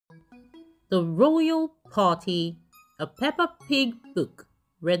The Royal Party, a Peppa Pig book,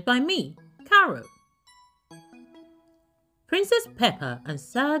 read by me, Carol. Princess Peppa and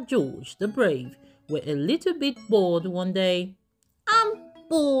Sir George the Brave were a little bit bored one day. "I'm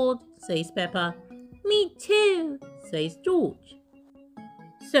bored," says Peppa. "Me too," says George.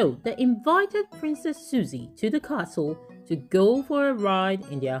 So they invited Princess Susie to the castle to go for a ride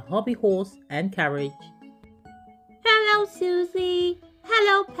in their hobby horse and carriage. "Hello, Susie.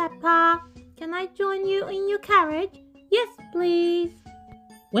 Hello, Peppa. Can I join you in your carriage?" "Yes, please."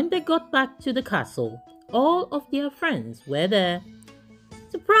 When they got back to the castle, all of their friends were there.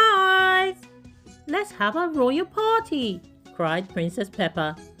 "Surprise! Let's have a royal party!" cried Princess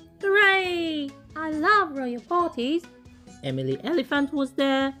Peppa. "Hooray! I love royal parties." Emily Elephant was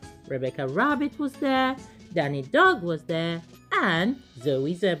there, Rebecca Rabbit was there, Danny Dog was there, and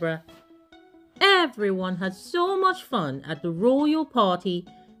Zoe Zebra. Everyone had so much fun at the royal party.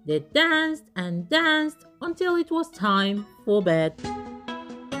 They danced and danced until it was time for bed.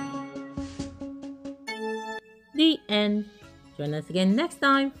 The end. Join us again next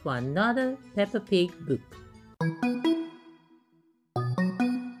time for another Peppa Pig book.